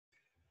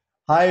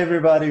Hi,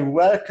 everybody.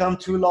 Welcome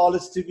to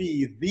Lawless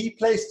TV, the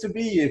place to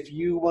be if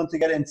you want to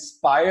get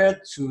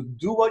inspired to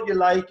do what you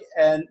like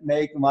and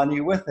make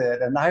money with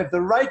it. And I have the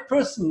right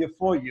person here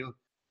for you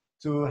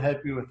to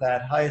help you with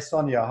that. Hi,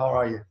 Sonia. How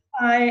are you?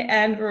 Hi,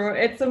 Andrew.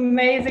 It's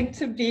amazing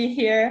to be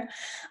here.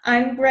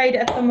 I'm great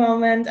at the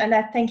moment, and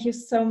I thank you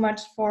so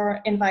much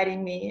for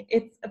inviting me.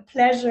 It's a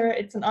pleasure.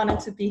 It's an honor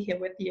to be here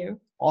with you.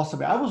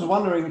 Awesome. I was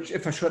wondering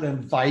if I should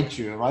invite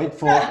you, right?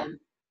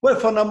 Well,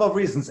 for a number of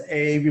reasons.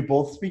 A, we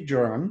both speak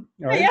German,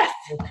 right? Yes.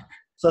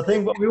 So I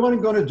think what we want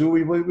to do,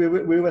 we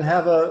will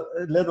have a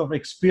little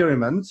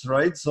experiment,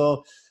 right?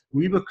 So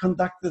we will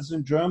conduct this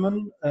in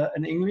German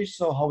and English,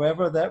 so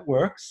however that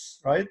works,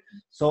 right?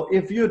 So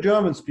if you're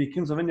German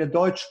speaking, so wenn ihr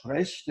Deutsch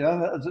sprecht, ja,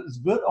 also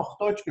es wird auch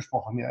Deutsch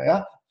gesprochen hier,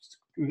 ja?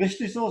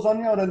 Richtig so,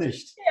 Sonja, oder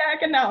nicht? Ja,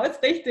 genau,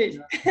 ist richtig.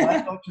 Ja,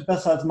 mein Deutsch ist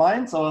besser als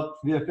meins, aber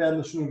wir werden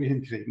das schon irgendwie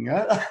hinkriegen,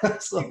 ja?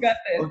 So, okay,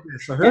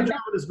 so her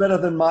German is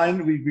better than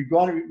mine. We're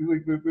gonna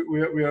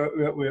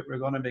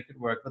make it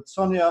work. But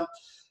Sonia,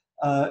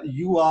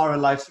 you are a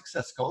life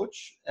success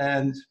coach,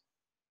 and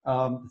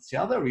that's the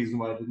other reason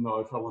why I didn't know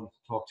if I wanted to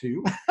talk to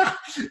you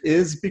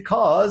is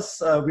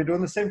because we're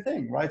doing the same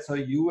thing, right? So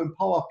you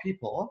empower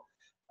people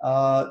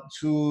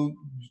to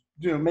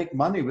make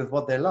money with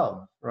what they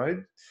love, right?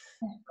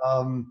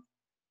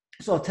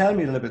 So tell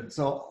me a little bit.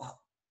 So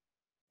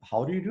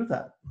how do you do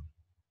that?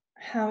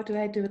 How do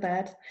I do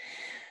that?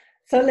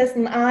 So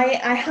listen,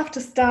 I have to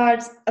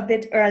start a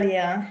bit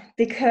earlier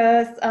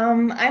because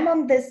I'm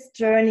on this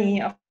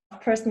journey of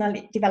personal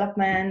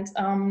development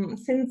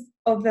since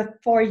over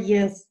 4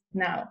 years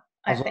now.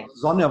 Also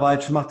Sonja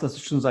Weitsch macht das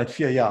schon seit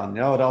 4 Jahren,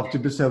 ja? Oder auch du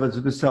bist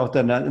ja auf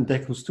deiner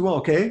Entdeckungstour,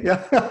 okay?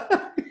 Ja.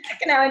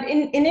 And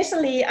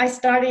initially I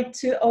started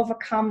to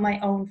overcome my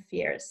own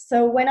fears.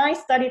 So when I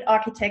studied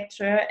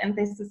architecture, and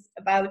this is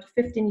about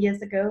 15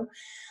 years ago,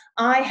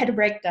 I had a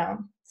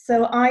breakdown.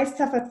 So I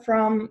suffered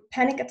from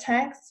panic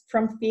attacks,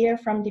 from fear,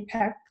 from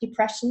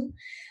depression,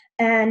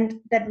 and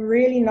that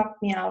really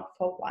knocked me out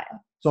for a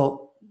while.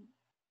 So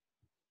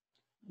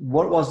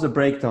what was the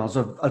breakdown?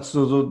 So als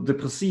du so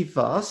depressiv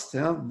warst,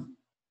 ja,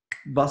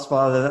 was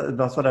war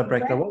der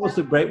breakdown? What was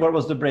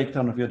the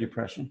breakdown of your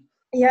depression?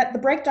 Yeah, the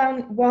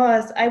breakdown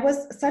was I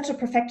was such a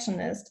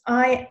perfectionist.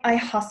 I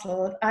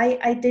hustled.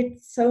 I did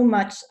so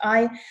much.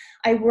 I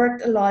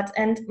worked a lot,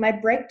 and my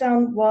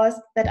breakdown was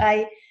that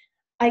I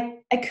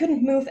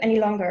couldn't move any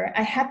longer.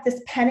 I had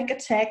this panic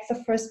attack,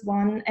 the first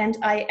one, and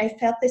I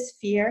felt this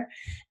fear,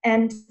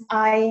 and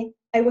I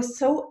was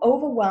so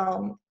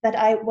overwhelmed that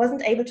I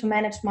wasn't able to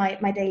manage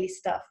my daily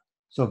stuff.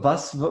 So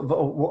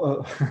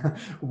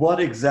what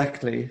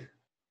exactly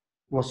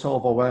was so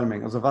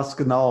overwhelming? Also was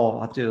genau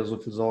hat dir so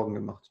viel Sorgen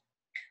gemacht?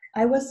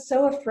 I was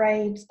so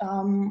afraid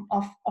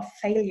of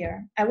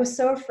failure. I was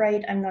so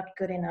afraid I'm not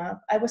good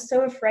enough. I was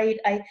so afraid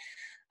I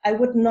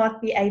would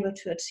not be able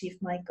to achieve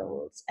my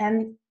goals.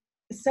 And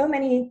so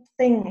many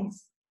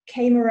things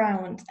came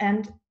around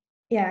and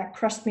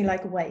crushed me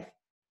like a wave.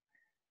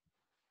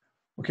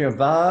 Okay,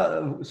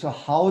 so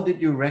how did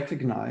you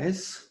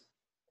recognize?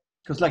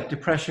 Because like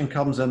depression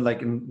comes in like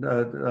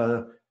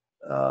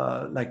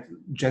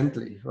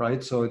gently,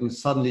 right? So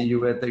suddenly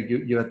you're at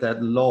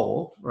that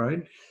low,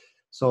 right?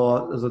 So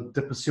also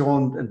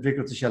Depression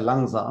entwickelt sich ja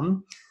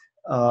langsam.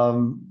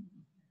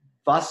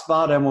 Was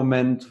war der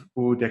Moment,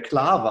 wo dir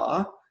klar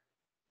war,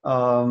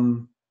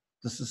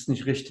 das ist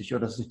nicht richtig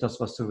oder das ist nicht das,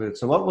 was du willst?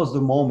 So what was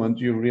the moment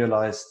you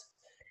realized,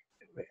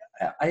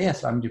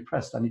 yes, I'm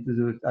depressed. I need to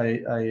do it.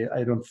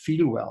 I don't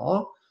feel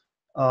well,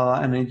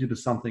 and I need to do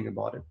something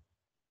about it.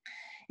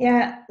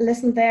 Yeah,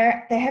 listen,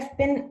 there have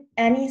been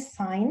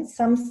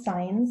some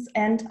signs,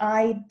 and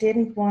I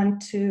didn't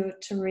want to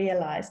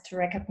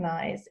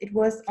recognize. It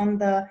was on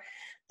the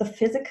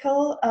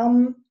physical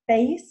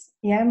base.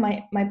 Yeah,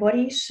 my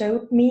body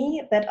showed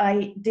me that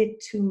I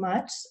did too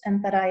much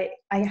and that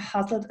I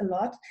hustled a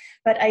lot,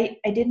 but I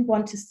didn't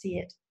want to see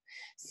it.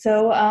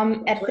 So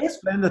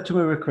explain that to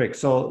me real quick.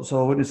 So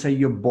when you say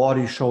your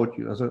body showed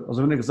you, also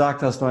wenn du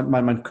gesagt hast,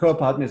 mein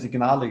Körper hat mir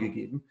Signale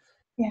gegeben.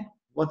 Yeah.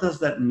 What does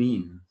that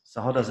mean? So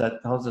how does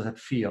that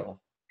feel?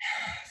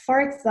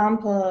 For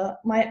example,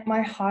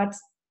 my heart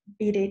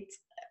beat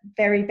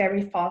very,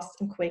 very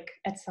fast and quick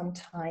at some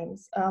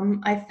times.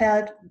 I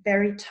felt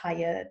very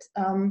tired.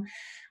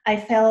 I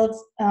felt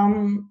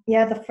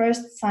the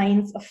first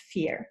signs of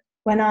fear.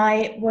 When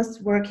I was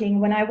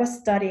working, when I was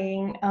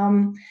studying,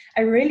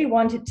 I really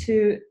wanted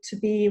to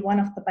be one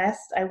of the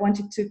best. I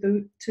wanted to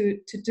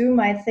do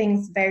my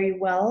things very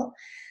well,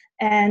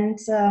 and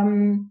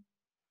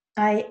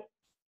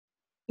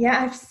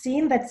I've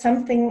seen that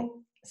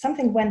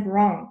something went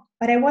wrong,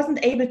 but I wasn't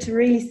able to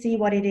really see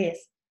what it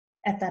is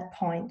at that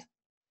point.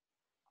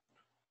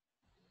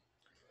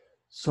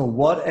 So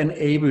what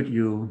enabled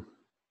you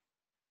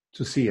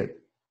to see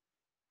it?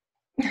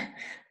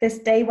 This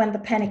day when the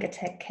panic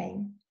attack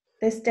came.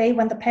 This day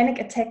when the panic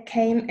attack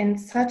came in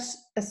such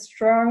a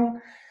strong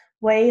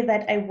way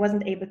that I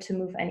wasn't able to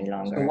move any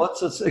longer.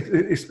 So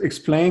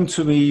explain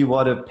to me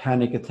what a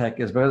panic attack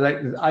is. But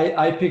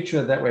I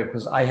picture it that way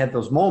because I had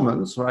those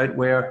moments, right,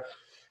 where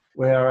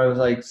where I was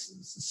like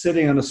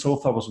sitting on the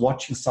sofa, I was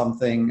watching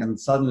something, and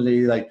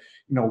suddenly like,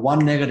 you know,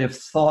 one negative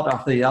thought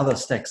after the other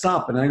stacks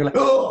up, and I go like,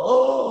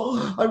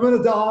 oh, I'm going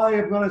to die.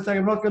 I'm going to say,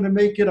 I'm not going to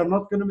make it. I'm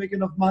not going to make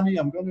enough money.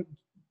 I'm going to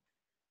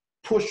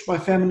push my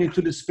family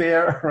to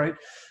despair, right?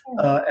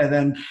 And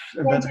then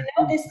you know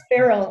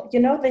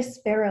this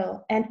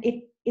spiral, and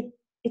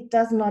it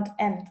does not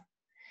end.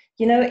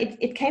 You know,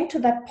 it came to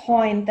that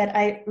point that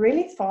I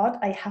really thought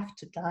I have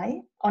to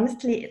die.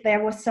 Honestly,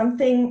 there was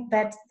something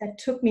that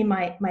took me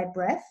my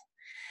breath,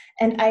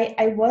 and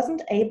I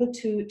wasn't able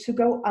to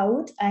go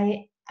out.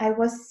 I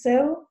was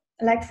so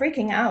like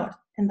freaking out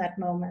in that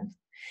moment,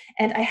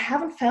 and I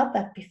haven't felt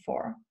that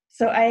before.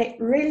 So I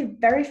really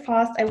very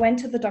fast I went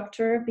to the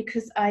doctor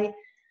because I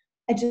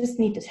just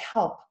needed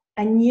help.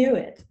 I knew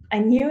it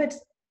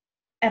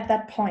at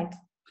that point.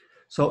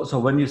 So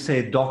when you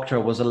say doctor,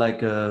 was it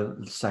like a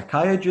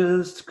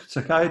psychiatrist,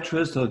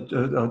 or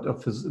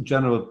a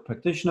general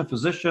practitioner,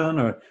 physician,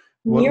 or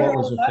what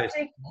was your face?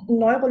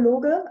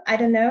 Neurologe, I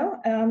don't know.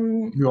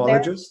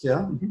 Neurologist,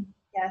 yeah. Mm-hmm.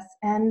 Yes,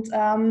 and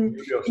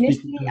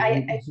initially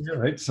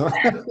right? So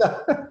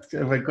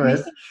go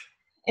ahead.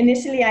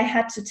 Initially, I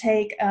had to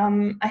take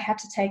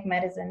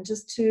medicine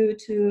just to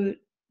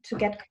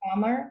get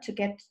calmer, to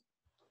get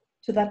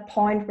to that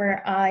point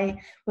where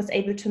I was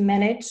able to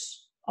manage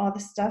all the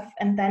stuff,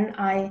 and then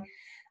I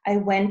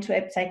went to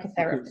a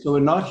psychotherapist. Okay, so we're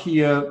not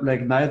here,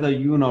 like neither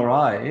you nor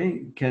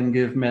I can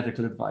give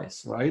medical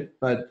advice, right?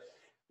 But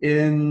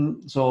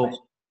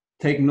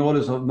take note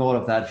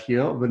of that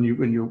here when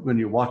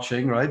you're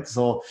watching, right?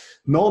 So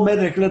no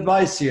medical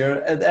advice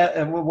here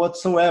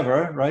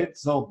whatsoever, right?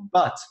 So,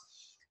 but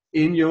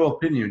in your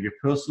opinion, your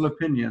personal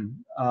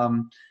opinion,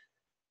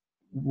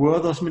 were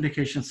those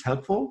medications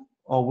helpful,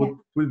 or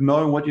with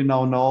knowing what you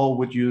now know,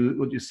 would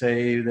you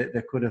say that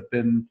there could have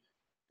been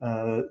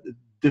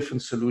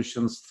different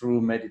solutions through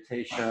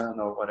meditation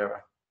or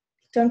whatever?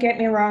 Don't get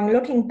me wrong,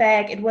 looking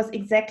back, it was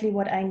exactly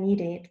what I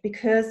needed,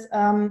 because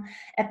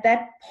at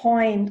that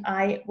point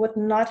I would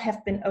not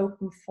have been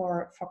open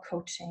for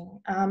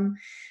coaching,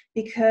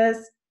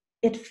 because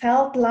it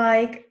felt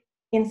like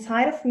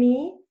inside of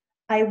me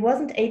I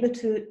wasn't able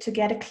to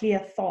get a clear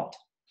thought.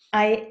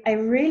 I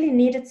really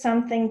needed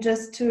something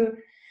just to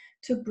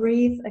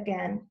breathe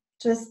again,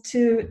 just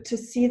to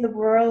see the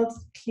world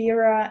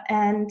clearer,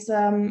 and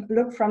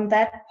look from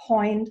that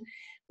point,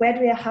 where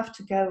do I have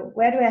to go?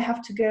 Where do I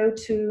have to go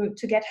to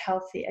get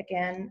healthy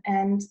again,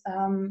 and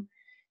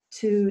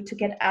to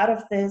get out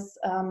of this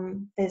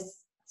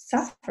this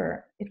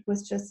suffer? It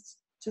was just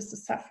a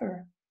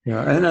suffer.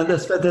 Yeah, and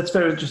that's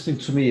very interesting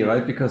to me,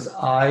 right? Because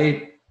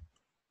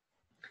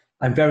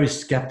I'm very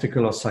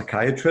skeptical of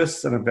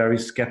psychiatrists, and I'm very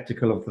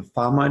skeptical of the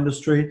pharma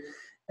industry,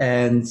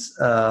 and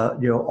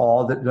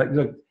all that. Like,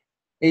 look,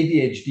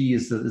 ADHD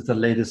is the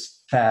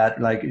latest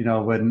fad. Like,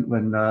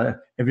 when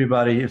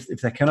everybody, if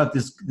they cannot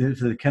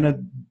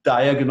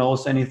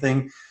diagnose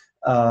anything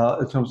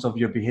in terms of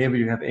your behavior,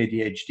 you have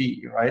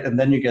ADHD, right? And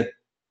then you get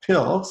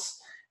pills,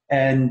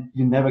 and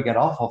you never get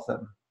off of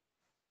them,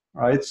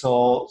 right?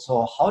 So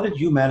how did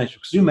you manage?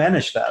 Because you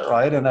managed that,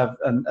 right? And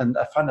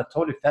I find that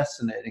totally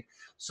fascinating.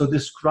 So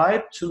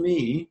describe to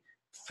me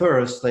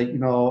first, like,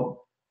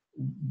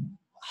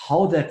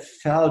 how that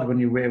felt when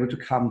you were able to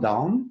calm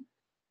down,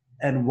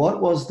 and what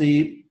was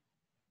the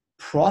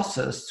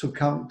process to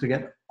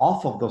get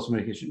off of those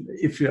medications,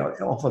 if you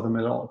offer them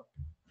at all?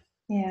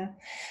 Yeah,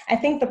 I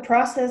think the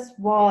process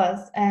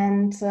was,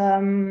 and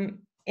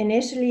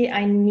initially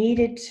I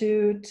needed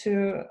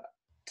to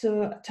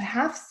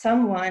have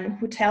someone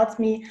who tells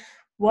me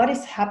what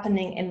is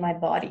happening in my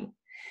body,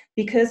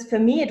 because for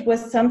me it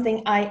was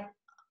something I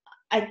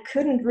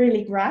couldn't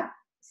really grab.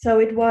 So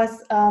it was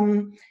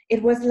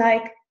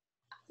like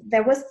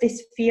there was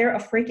this fear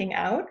of freaking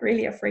out,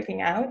 really of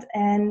freaking out,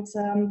 and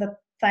the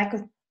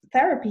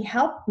psychotherapy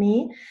helped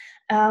me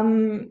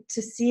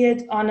to see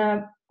it on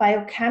a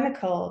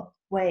biochemical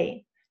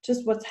way,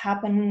 just what's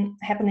happening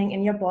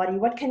in your body.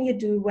 What can you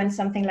do when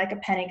something like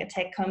a panic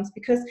attack comes?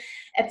 Because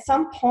at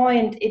some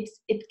point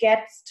it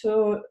gets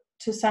to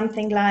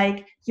something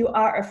like you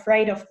are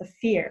afraid of the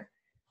fear.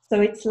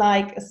 So it's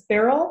like a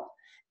spiral.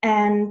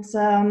 And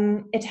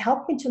it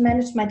helped me to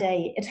manage my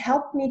day. It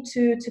helped me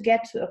to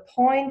get to a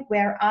point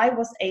where I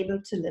was able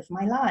to live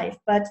my life.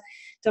 But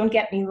don't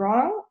get me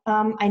wrong,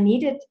 I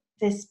needed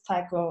this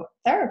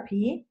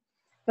psychotherapy,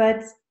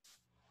 but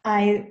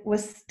I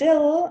was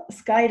still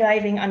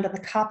skydiving under the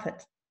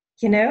carpet.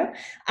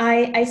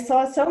 I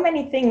saw so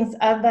many things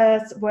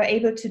others were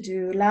able to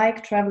do,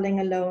 like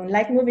traveling alone,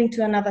 like moving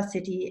to another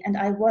city, and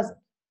I wasn't.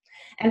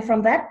 And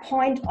from that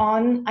point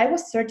on, I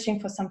was searching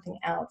for something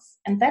else.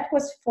 And that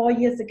was 4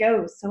 years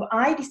ago. So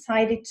I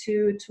decided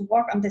to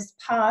walk on this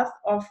path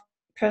of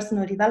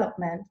personal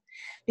development,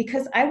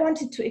 because I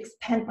wanted to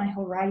expand my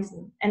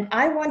horizon, and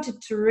I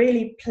wanted to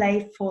really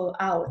play full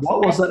out.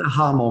 What was that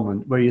aha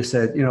moment where you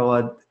said, you know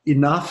what,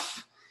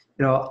 enough,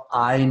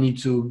 I need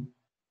to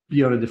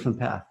be on a different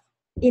path?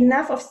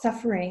 Enough of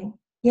suffering.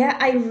 Yeah,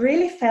 I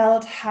really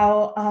felt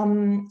how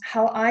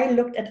I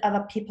looked at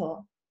other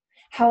people,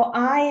 how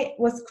I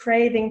was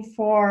craving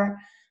for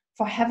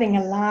having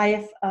a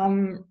life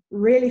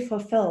really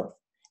fulfilled,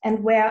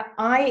 and where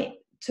I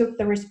took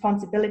the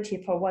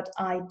responsibility for what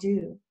I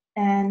do.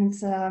 And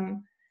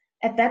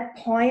at that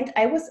point,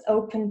 I was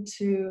open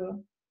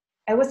to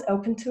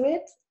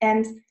it,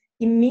 and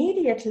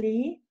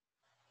immediately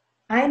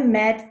I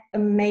met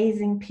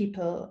amazing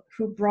people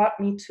who brought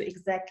me to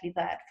exactly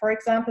that. For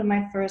example,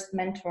 my first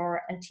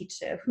mentor and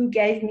teacher who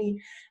gave me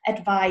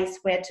advice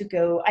where to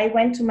go. I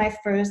went to my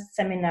first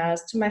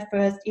seminars, to my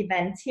first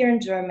events here in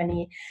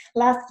Germany.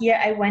 Last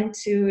year, I went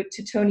to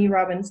Tony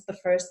Robbins the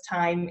first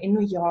time in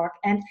New York.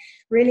 And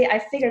really, I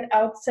figured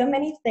out so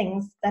many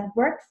things that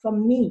worked for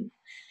me.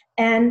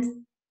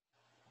 And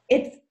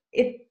it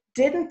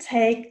didn't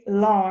take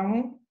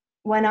long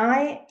when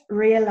I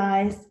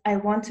realized I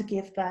want to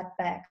give that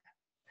back.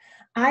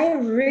 I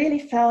really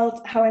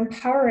felt how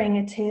empowering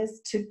it is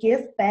to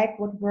give back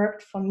what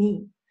worked for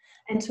me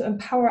and to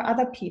empower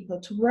other people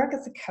to work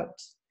as a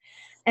coach.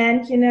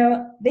 And, you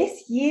know,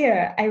 this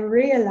year I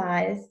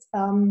realized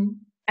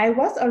I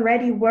was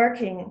already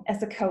working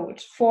as a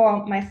coach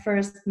for my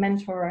first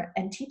mentor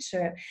and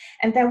teacher.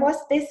 And there was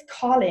this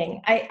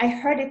calling. I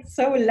heard it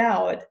so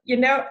loud. You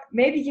know,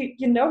 maybe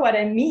you know what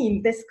I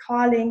mean, this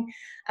calling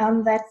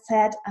that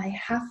said, I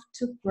have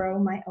to grow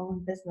my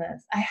own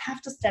business. I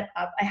have to step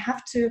up. I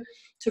have to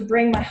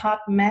bring my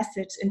heart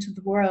message into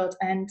the world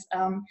and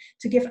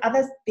to give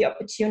others the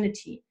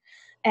opportunity.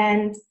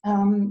 And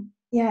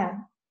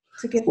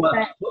to give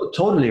back.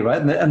 Totally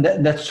right, and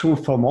that's true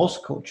for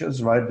most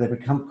coaches, right? They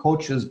become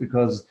coaches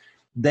because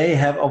they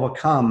have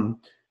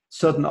overcome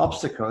certain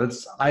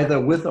obstacles, either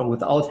with or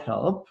without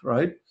help,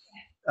 right?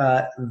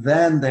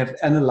 Then they've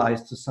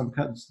analyzed to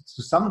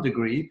some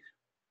degree,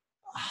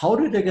 how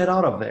did they get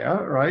out of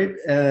there, right?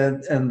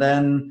 And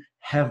then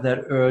have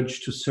that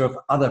urge to serve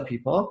other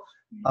people,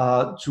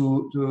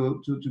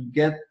 to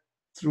get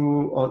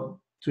through or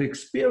to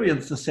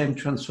experience the same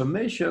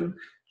transformation,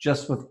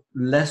 just with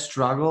less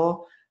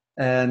struggle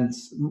and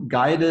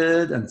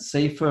guided and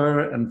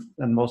safer and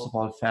most of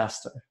all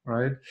faster,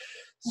 right?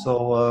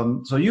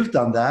 So you've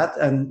done that,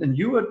 and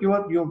you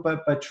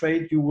by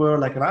trade you were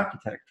like an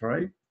architect,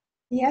 right?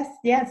 Yes,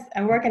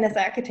 I'm working as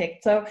an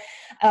architect. So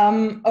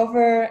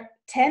over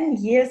 10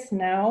 years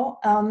now,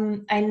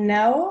 I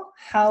know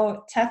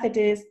how tough it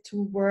is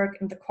to work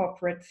in the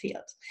corporate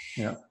field.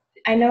 Yeah.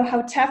 I know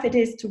how tough it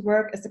is to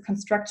work as a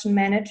construction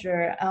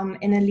manager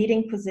in a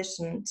leading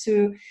position,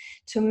 to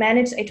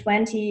manage a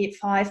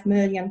 25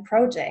 million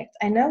project.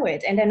 I know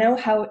it. And I know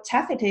how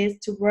tough it is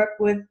to work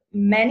with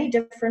many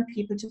different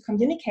people, to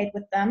communicate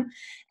with them,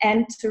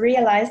 and to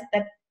realize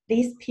that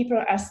these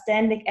people are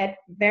standing at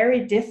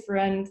very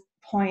different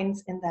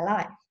points in their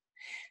life.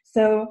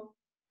 So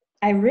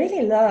I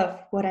really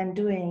love what I'm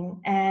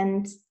doing.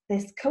 And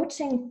this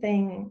coaching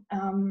thing,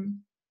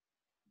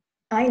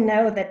 I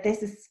know that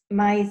this is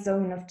my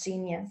zone of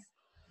genius.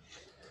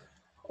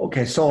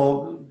 Okay,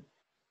 so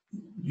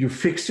you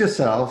fix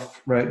yourself,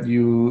 right?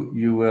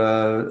 You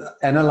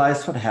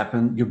analyze what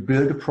happened. You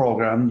build a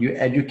program. You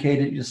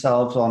educated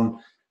yourselves on,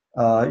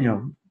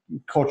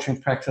 coaching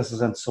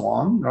practices and so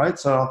on, right?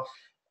 So,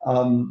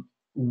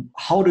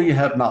 how do you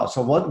help now?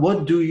 So,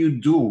 what do you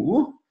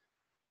do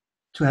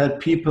to help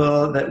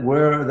people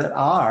that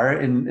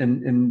are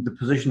in the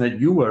position that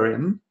you were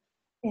in?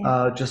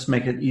 Just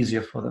make it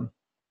easier for them.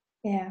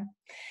 Yeah.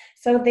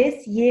 So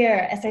this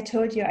year, as I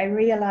told you, I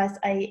realized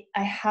I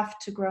have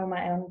to grow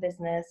my own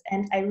business.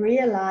 And I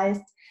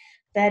realized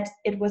that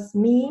it was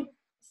me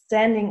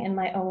standing in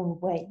my own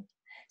way.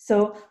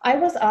 So I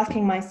was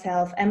asking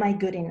myself, am I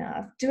good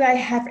enough? Do I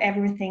have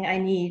everything I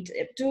need?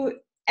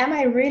 Am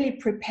I really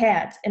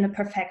prepared in a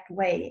perfect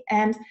way?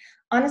 And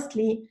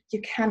honestly, you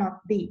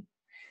cannot be.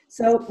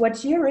 So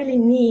what you really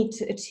need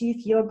to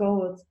achieve your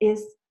goals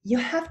is you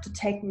have to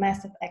take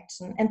massive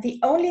action. And the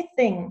only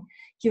thing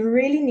you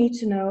really need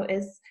to know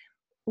is,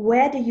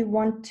 where do you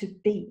want to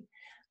be?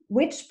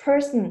 Which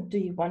person do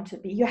you want to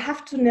be? You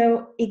have to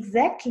know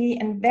exactly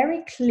and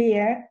very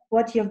clear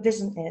what your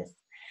vision is.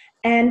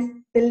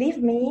 And believe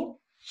me,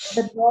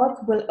 the doors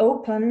will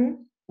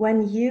open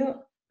when you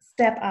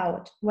step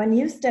out. When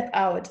you step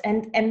out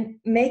and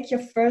make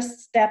your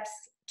first steps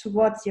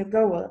towards your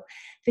goal,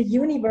 the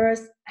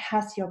universe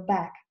has your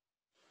back.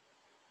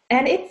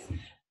 And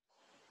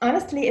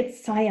honestly,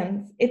 it's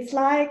science. It's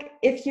like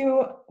if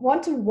you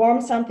want to warm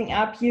something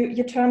up,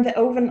 you turn the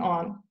oven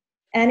on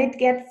and it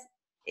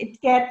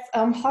gets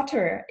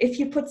hotter. If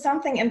you put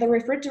something in the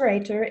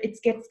refrigerator, it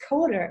gets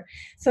colder.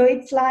 So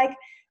it's like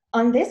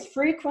on this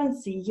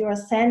frequency you are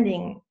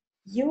sending,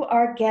 you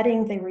are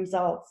getting the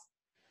results.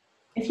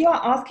 If you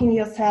are asking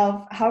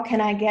yourself, how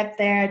can I get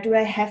there? Do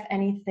I have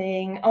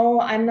anything?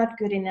 Oh, I'm not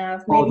good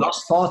enough. Maybe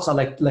those thoughts are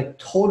like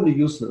totally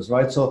useless,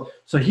 right? So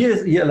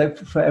here, like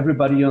for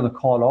everybody on the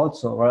call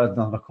also, right?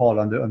 Not on the call,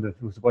 on the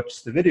who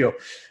watches the video,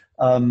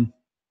 and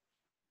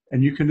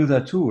you can do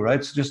that too,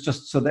 right? So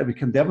just so that we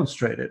can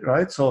demonstrate it,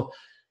 right? So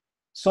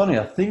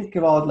Sonia, think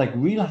about like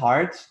real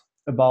hard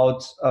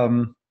about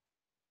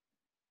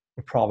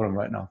a problem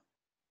right now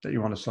that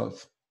you want to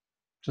solve.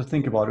 Just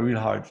think about it real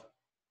hard.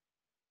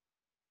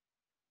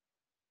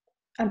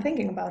 I'm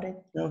thinking about it.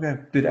 Okay.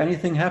 Did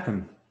anything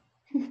happen?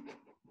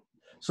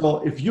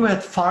 So if you had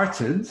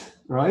farted,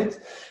 right,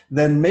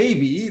 then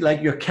maybe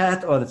like your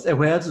cat or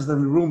whoever else is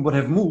in the room would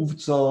have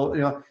moved.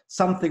 So,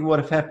 something would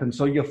have happened.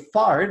 So your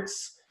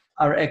farts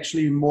are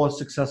actually more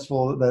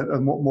successful,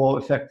 more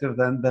effective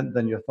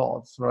than your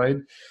thoughts, right?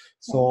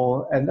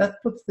 So, and that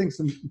puts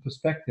things in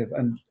perspective.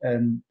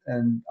 And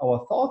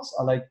our thoughts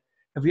are like,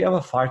 have you ever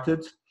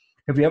farted?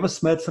 Have you ever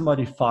smelled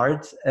somebody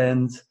fart?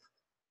 And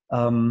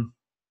um,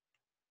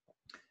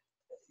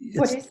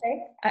 What do it's, you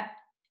say?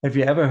 have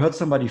you ever heard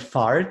somebody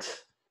fart?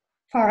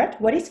 Fart?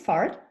 What is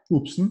fart?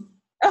 Oopsen.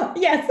 Oh,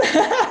 yes.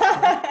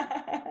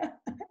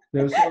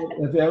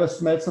 Have you ever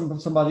smelled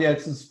somebody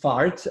else's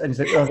fart and you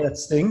said, "Oh, that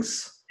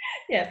stinks"?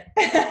 Yes.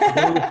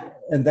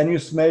 Then you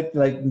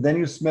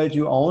smelled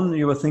your own, and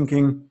you were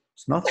thinking,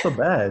 "It's not so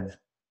bad."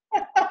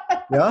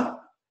 Yeah,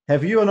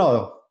 have you or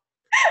no?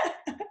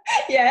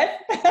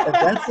 Yes. And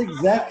that's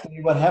exactly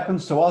what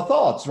happens to our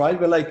thoughts, right?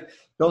 We're like,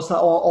 those are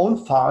our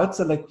own farts,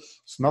 and like,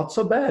 it's not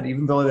so bad,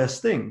 even though they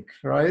stink,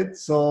 right?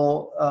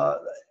 So,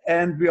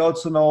 and we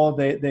also know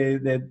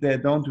they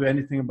don't do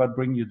anything but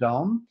bring you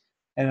down.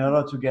 And in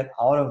order to get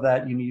out of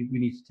that, we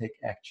need to take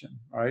action,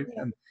 right?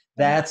 Yeah. And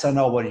that's, I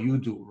know what you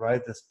do,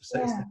 right? That's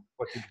Yeah. precisely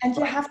what you And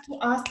you described. have to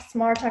ask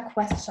smarter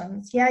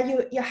questions. Yeah,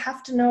 you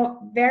have to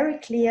know very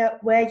clear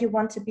where you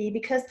want to be,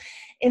 because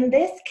in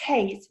this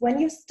case, when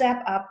you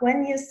step up,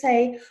 when you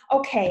say,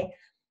 okay,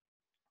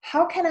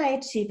 how can I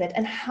achieve it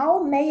and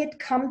how may it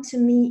come to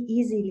me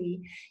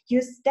easily?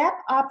 You step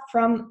up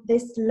from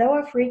this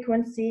lower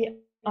frequency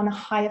on a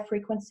higher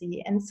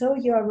frequency. And so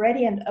you're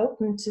ready and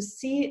open to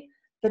see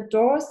the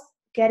doors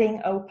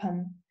getting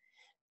open,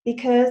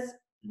 because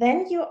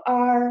then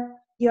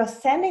you're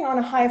sending on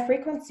a higher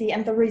frequency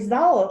and the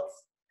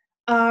results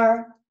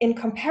are in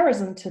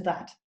comparison to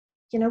that.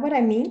 You know what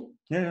I mean?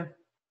 Yeah.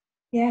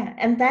 Yeah.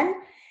 And then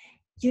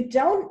you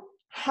don't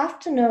have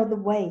to know the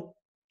way,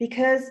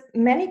 because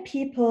many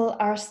people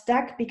are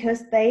stuck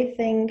because they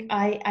think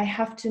I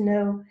have to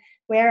know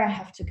where I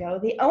have to go.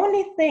 The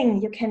only thing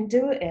you can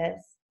do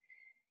is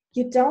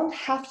you don't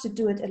have to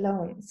do it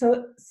alone.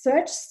 So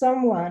search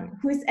someone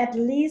who is at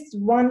least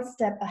one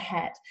step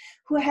ahead,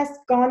 who has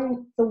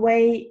gone the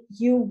way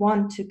you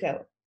want to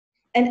go.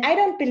 And I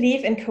don't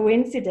believe in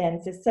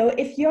coincidences. So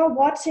if you're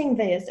watching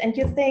this and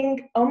you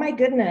think, oh my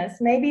goodness,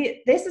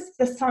 maybe this is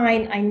the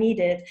sign I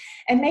needed,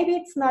 and maybe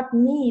it's not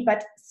me,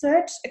 but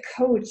search a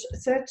coach,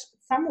 search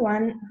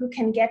someone who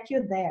can get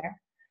you there.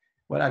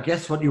 Well, I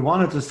guess what you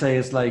wanted to say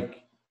is like,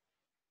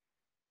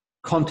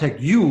 contact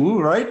you,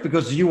 right?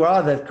 Because you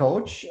are that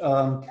coach.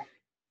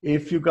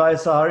 If you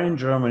guys are in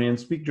Germany and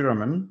speak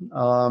German,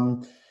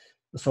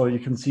 so you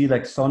can see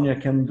like Sonia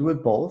can do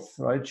it both,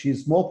 right?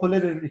 She's more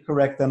politically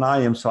correct than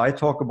I am. So I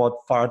talk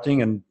about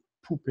farting and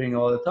pooping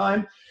all the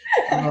time.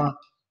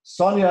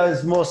 Sonia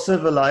is more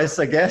civilized,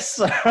 I guess.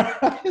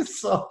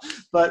 So,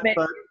 Maybe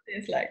but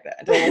it's like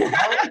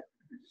that.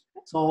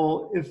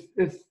 so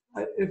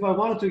if I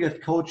wanted to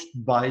get coached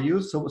by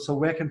you, so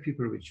where can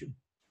people reach you?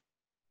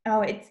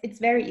 Oh, it's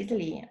very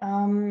easily.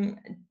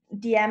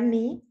 DM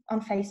me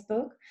on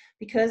Facebook,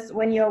 because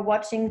when you're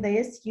watching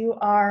this, you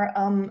are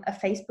a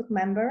Facebook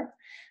member.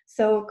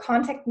 So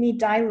contact me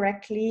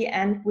directly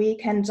and we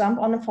can jump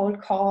on a phone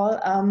call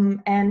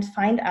and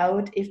find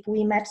out if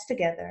we match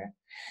together.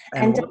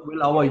 And And what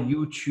will our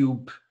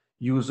YouTube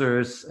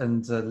users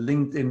and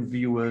LinkedIn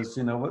viewers,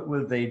 what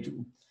will they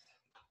do?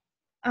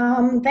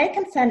 they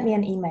can send me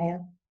an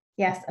email.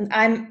 Yes, and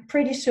I'm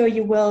pretty sure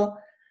you will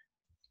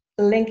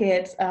link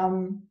it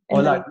Or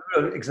in like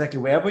the. exactly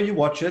wherever you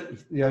watch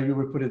it, you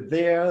will put it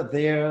there,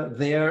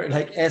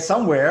 like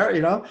somewhere,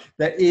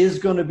 there is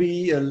going to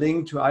be a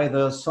link to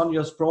either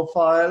Sonia's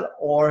profile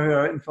or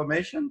her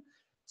information.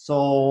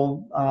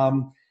 So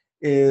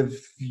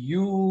if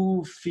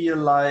you feel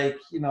like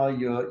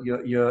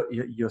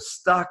you're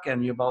stuck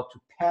and you're about to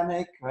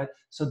panic, right?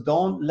 So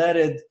don't let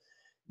it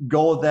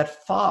go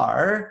that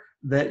far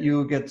that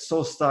you get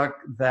so stuck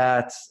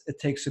that it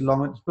takes you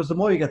longer, because the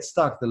more you get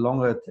stuck,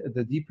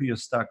 the deeper you're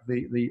stuck,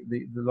 the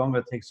longer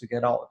it takes to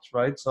get out,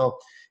 right? So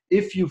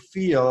if you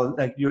feel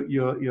like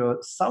you're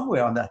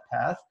somewhere on that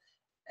path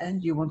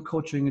and you want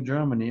coaching in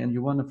Germany and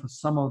you want it for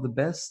some of the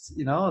best,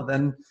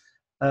 then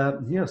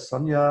here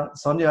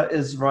Sonia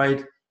is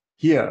right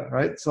here,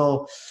 right?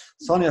 So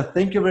Sonia,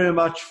 thank you very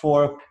much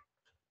for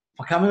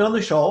coming on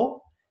the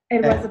show.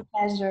 It was And a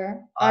pleasure.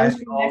 I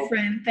Honestly, my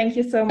friend, thank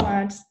you so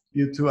much.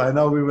 you too. I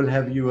know we will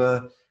have you.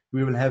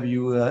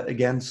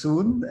 Again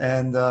soon.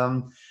 And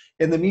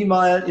in the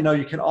meanwhile,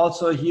 you can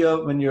also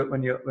hear when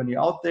you're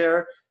out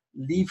there,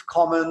 leave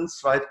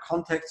comments, right?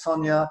 Contact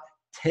Sonia,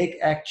 take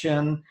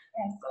action.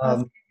 Yes,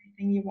 ask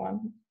anything you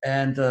want.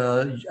 And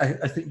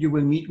I think you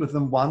will meet with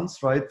them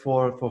once, right?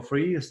 For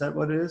free. Is that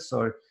what it is?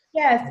 Or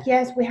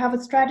Yes, we have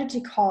a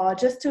strategy call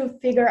just to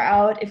figure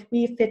out if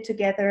we fit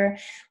together,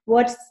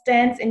 what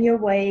stands in your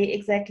way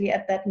exactly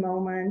at that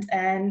moment,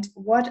 and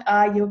what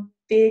are your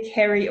big,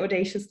 hairy,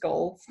 audacious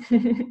goals.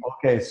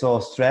 okay, so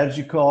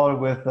strategy call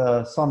with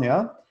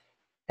Sonia,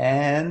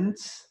 and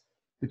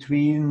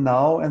between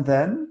now and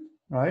then,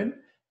 right?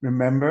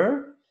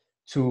 Remember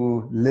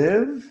to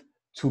live,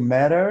 to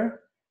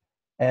matter,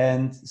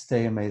 and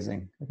stay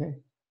amazing. Okay,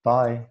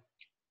 bye.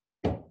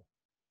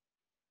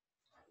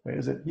 Where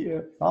is it?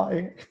 Here.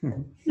 Bye.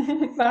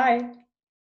 Bye.